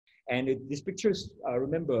And these pictures, I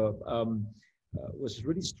remember, was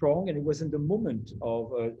really strong, and it was in the moment of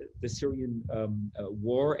the Syrian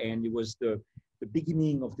war, and it was the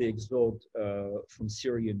beginning of the exode from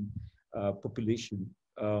Syrian population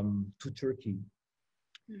to Turkey,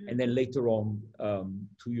 and then later on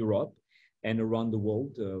to Europe and around the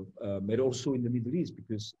world, but also in the Middle East,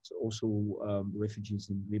 because it's also refugees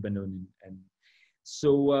in Lebanon. And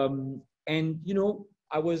so, and, you know,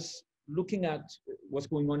 I was looking at what's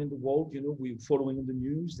going on in the world, you know, we're following the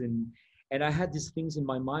news, and I had these things in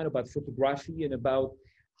my mind about photography and about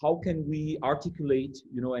how can we articulate,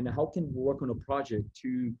 you know, and how can we work on a project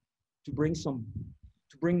to bring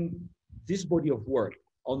this body of work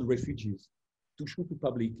on refugees to show to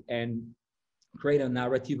public and create a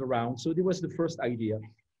narrative around. So there was the first idea.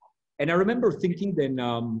 And I remember thinking then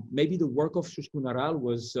maybe the work of Shushtun Aral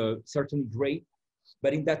was certainly great,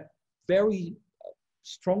 but in that very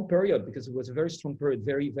strong period, because it was a very strong period,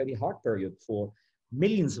 very, very hard period for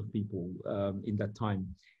millions of people in that time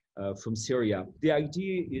from Syria. The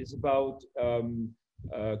idea is about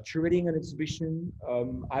curating an exhibition,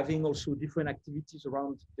 having also different activities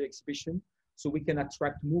around the exhibition so we can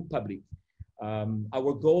attract more public.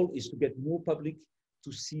 Our goal is to get more public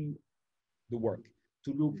to see the work,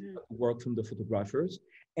 to look at the work from the photographers,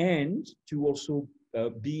 and to also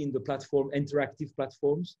be in the platform, interactive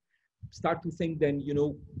platforms. Start to think then, you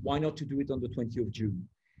know, why not to do it on the 20th of June?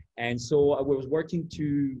 And so I was working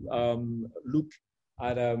to look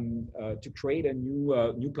at, to create a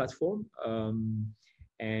new platform.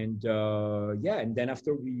 Yeah, and then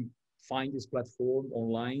after we find this platform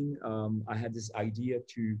online, I had this idea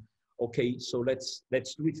to, okay, so let's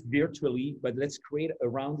do it virtually, but let's create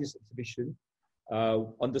around this exhibition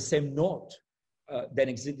on the same note that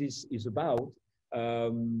exhibit is about,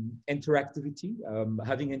 interactivity,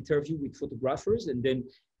 having interview with photographers, and then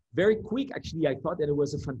very quick, actually, I thought that it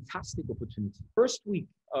was a fantastic opportunity. First week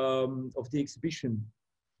of the exhibition,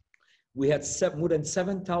 we had more than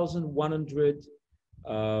 7,100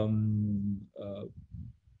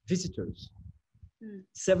 visitors,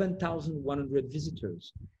 7,100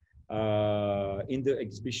 visitors in the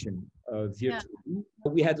exhibition virtually. Yeah.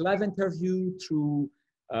 We had live interview through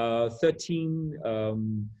 13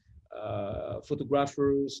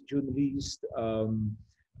 photographers, journalists,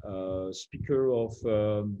 speaker of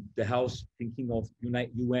the House, thinking of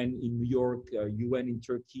UN in New York, UN in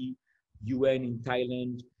Turkey, UN in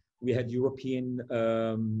Thailand. We had European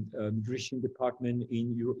Migration Department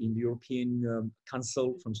in the European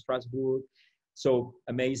Council from Strasbourg. So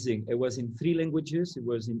amazing. It was in 3 languages. It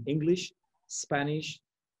was in English, Spanish,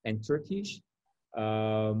 and Turkish.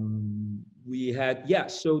 We had, yeah,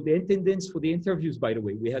 so the attendance for the interviews, by the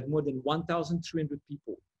way, we had more than 1,300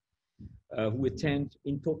 people who attend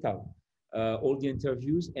in total all the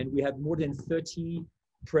interviews, and we had more than 30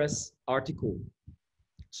 press articles.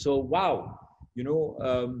 So, wow, you know,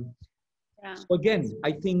 yeah. So again,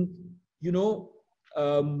 I think, you know,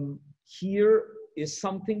 here is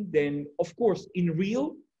something then, of course, in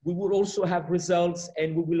real, we will also have results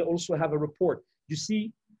and we will also have a report. You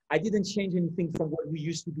see, I didn't change anything from what we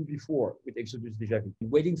used to do before with Exodus Dejavu.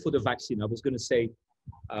 Waiting for the vaccine, I was going to say,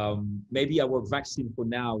 maybe our vaccine for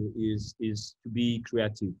now is to be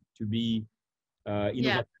creative, to be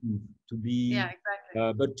innovative, to be,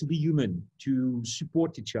 but to be human, to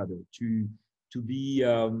support each other, to be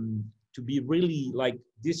really like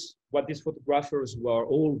this. What these photographers were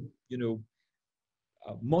all, you know,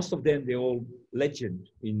 most of them, they're all legend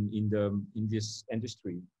in this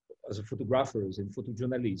industry as a photographers and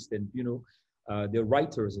photojournalists, and you know, they're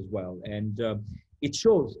writers as well. And it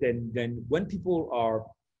shows then when people are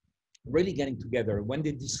really getting together, when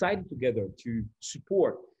they decide together to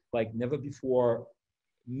support like never before,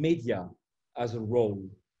 media as a role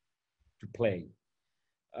to play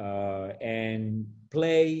and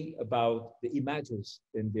play about the images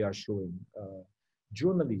that they are showing.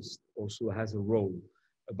 Journalists also has a role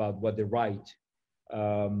about what they write,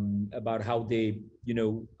 about how they, you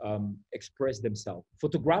know, express themselves.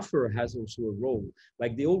 Photographer has also a role,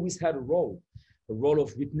 like they always had a role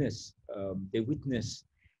of witness. They witness,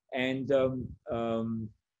 and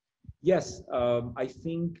yes, I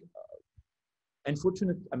think,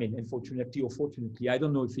 unfortunately or fortunately, I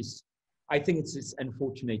don't know if it's, I think it's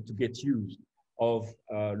unfortunate to get used of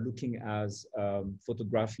looking as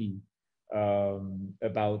photography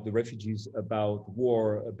about the refugees, about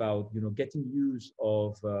war, about, you know, getting use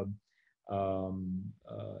of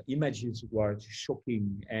images who are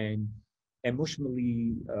shocking and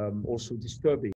emotionally also disturbing.